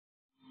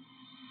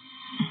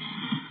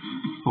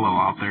Hello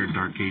out there,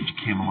 Dark Age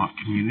Camelot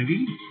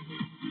community.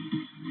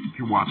 If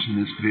you're watching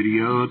this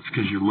video, it's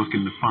because you're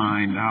looking to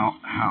find out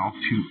how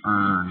to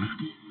earn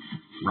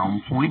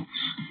realm points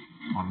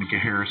on the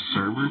Gaheris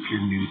server if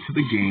you're new to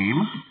the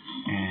game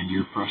and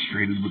you're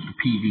frustrated with the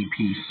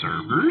PvP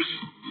servers.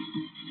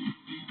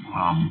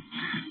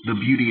 The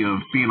beauty of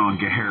being on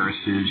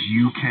Gaheris is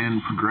you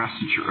can progress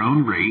at your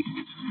own rate.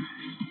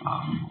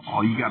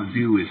 All you got to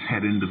do is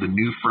head into the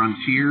new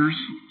frontiers,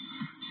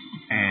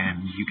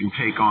 and you can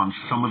take on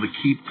some of the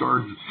keep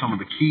guards at some of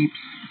the keeps,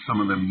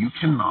 some of them you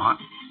cannot.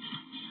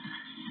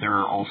 There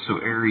are also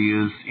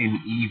areas in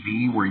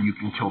EV where you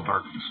can kill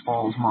Darkness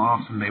Falls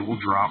mobs and they will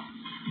drop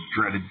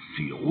Dreaded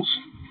Seals,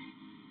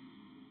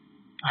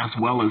 as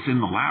well as in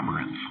the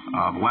Labyrinth.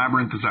 The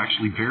Labyrinth is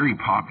actually very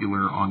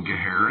popular on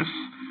Gaheris,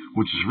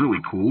 which is really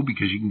cool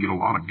because you can get a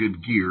lot of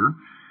good gear,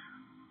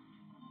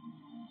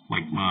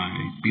 like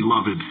my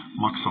beloved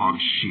Muxog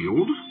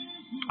shield,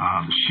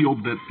 the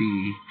shield that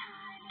the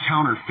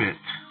counterfeit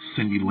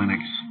Cindy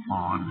Linux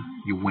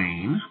on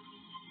Uwain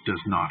does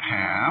not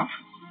have,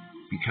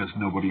 because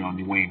nobody on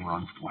Uwain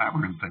runs the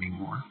Labyrinth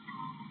anymore.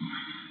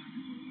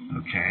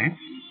 Okay.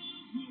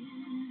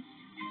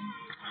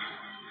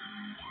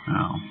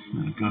 Now,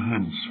 I'm going to go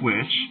ahead and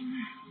switch.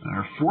 There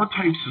are 4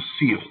 types of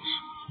seals.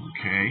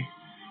 Okay.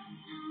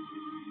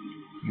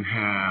 You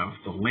have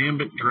the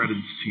Lambent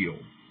Dreaded Seal,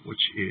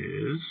 which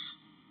is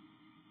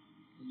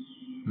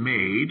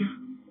made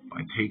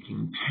by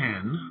taking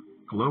 10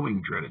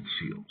 glowing Dreaded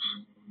Seals.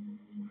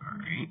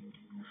 Alright.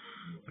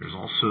 There's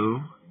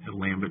also a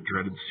Lambent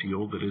Dreaded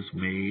Seal that is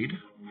made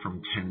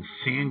from 10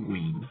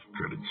 Sanguine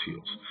Dreaded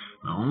Seals.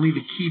 Now, only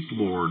the Keep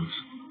Lords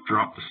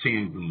drop the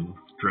Sanguine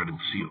Dreaded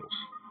Seals.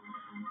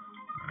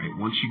 Alright,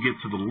 once you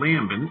get to the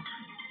Lambent,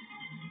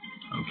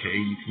 okay,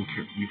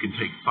 you can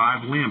take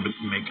 5 Lambent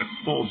and make a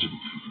Effulgent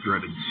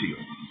Dreaded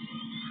Seal.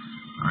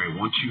 Alright,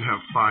 once you have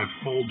 5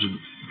 Effulgent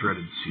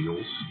Dreaded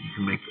Seals, you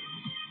can make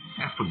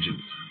Effulgent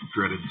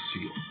Dreaded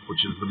Seal,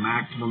 which is the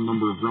maximum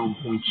number of realm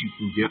points you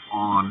can get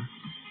on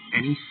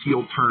any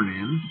seal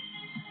turn-in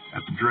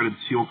at the Dreaded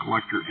Seal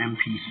Collector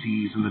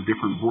NPCs in the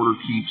different border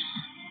keeps,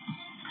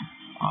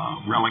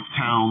 relic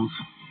towns,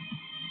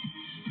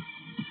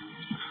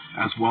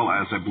 as well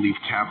as, I believe,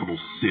 capital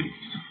cities.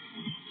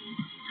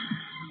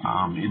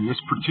 In this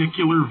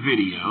particular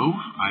video,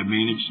 I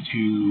managed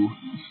to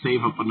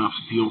save up enough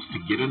seals to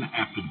get an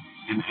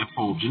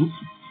Effulgent,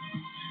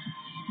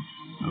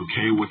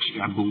 okay, which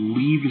I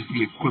believe is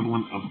the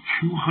equivalent of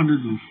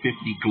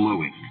 250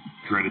 glowing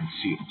Dreaded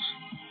Seals.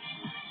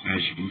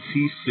 As you can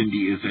see,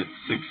 Cindy is at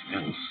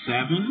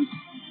 6L7.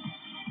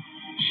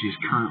 She is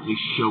currently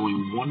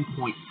showing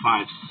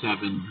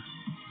 1.57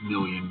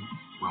 million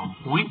realm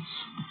points.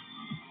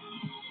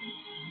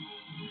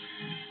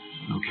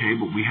 Okay,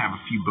 but we have a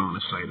few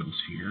bonus items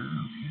here.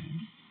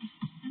 Okay.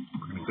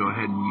 We're going to go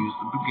ahead and use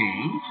the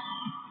Gains.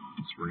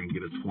 So we're going to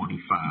get a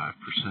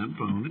 25%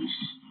 bonus.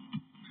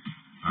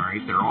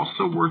 Alright, they're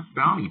also worth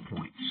bounty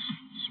points.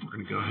 So we're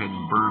going to go ahead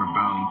and burn a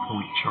bounty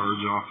point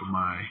charge off of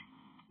my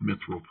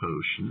Mithril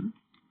Potion.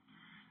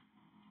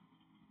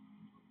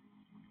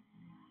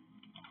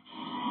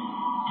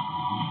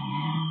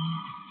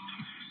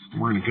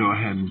 We're going to go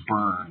ahead and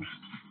burn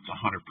the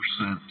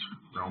 100%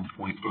 realm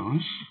point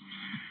bonus.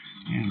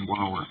 And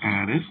while we're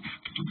at it,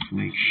 let's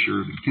make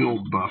sure the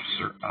guild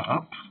buffs are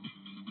up.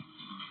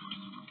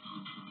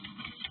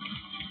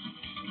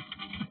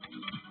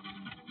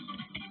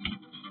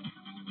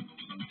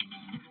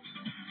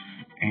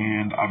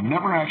 And I've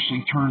never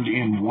actually turned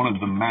in one of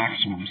the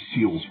maximum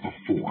seals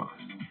before.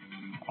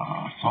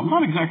 So I'm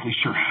not exactly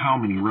sure how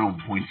many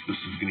realm points this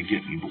is going to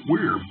get me, but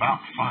we're about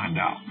to find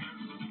out.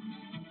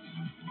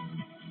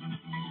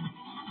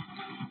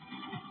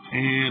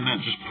 And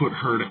that just put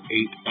her to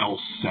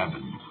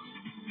 8L7.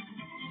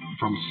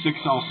 From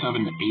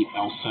 6L7 to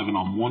 8L7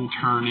 on one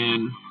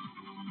turn-in.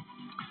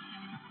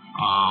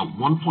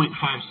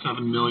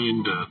 1.57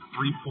 million to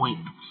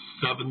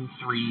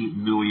 3.73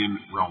 million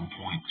realm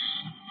points.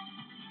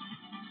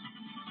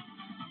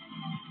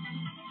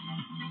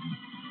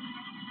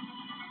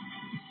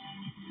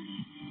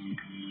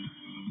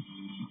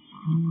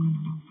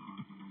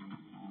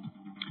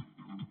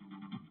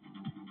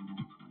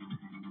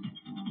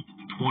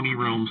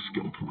 Realm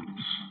skill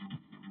points.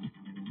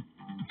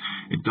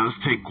 It does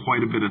take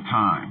quite a bit of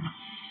time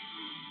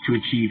to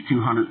achieve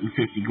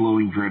 250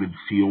 glowing Dreaded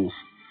Seals,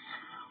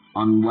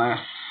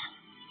 unless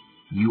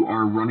you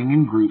are running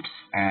in groups,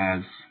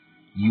 as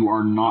you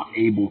are not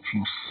able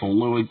to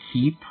solo a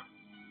keep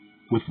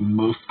with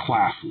most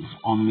classes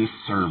on this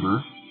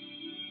server.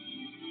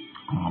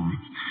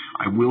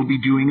 I will be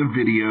doing a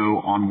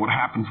video on what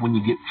happens when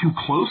you get too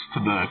close to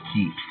the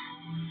keeps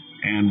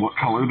and what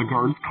color the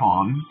guards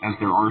con, as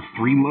there are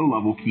 3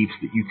 low-level keeps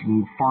that you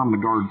can farm the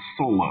guards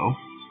solo.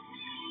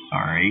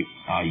 Alright,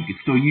 you can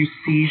still use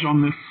Siege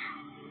on this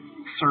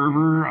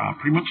server.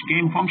 Pretty much the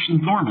game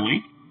functions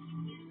normally.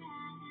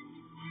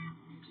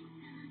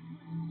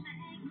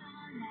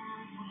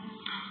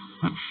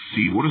 Let's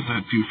see, what does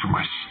that do for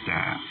my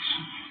stats?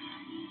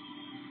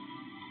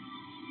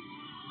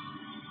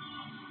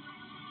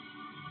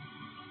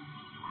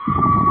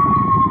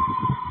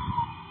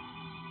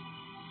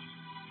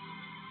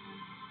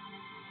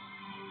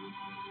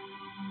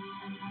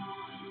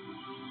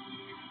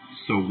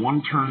 So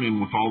 1 turn in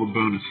with all the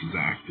bonuses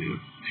active,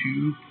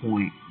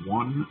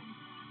 2.15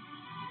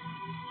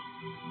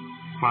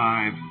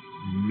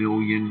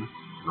 million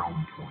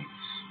realm points.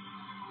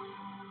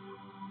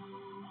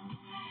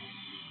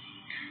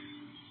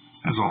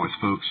 As always,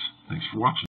 folks, thanks for watching.